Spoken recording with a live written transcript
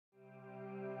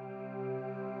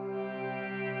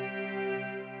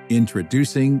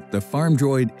Introducing the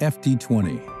Farmdroid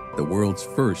FD20, the world's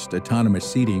first autonomous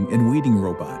seeding and weeding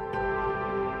robot.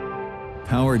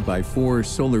 Powered by 4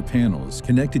 solar panels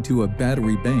connected to a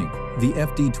battery bank, the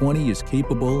FD20 is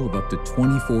capable of up to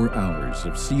 24 hours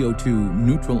of CO2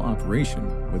 neutral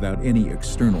operation without any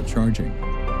external charging.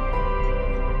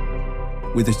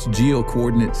 With its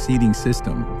geo-coordinate seeding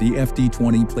system, the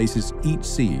FD20 places each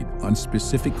seed on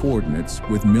specific coordinates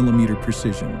with millimeter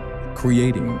precision,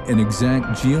 creating an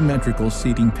exact geometrical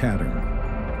seeding pattern.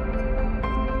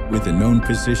 With the known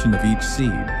position of each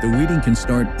seed, the weeding can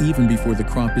start even before the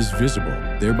crop is visible,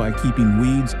 thereby keeping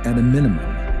weeds at a minimum.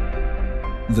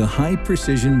 The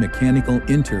high-precision mechanical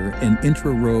inter- and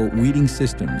intra-row weeding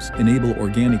systems enable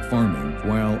organic farming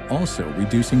while also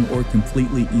reducing or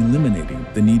completely eliminating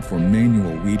the need for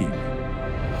manual weeding.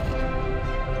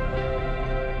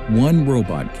 One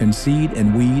robot can seed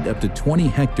and weed up to 20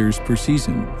 hectares per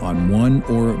season on one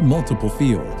or multiple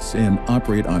fields and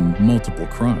operate on multiple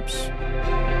crops.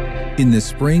 In the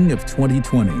spring of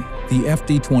 2020, the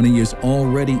FD20 is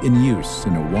already in use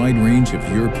in a wide range of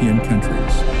European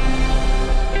countries.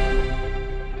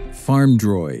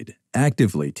 Farmdroid,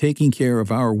 actively taking care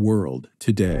of our world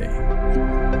today.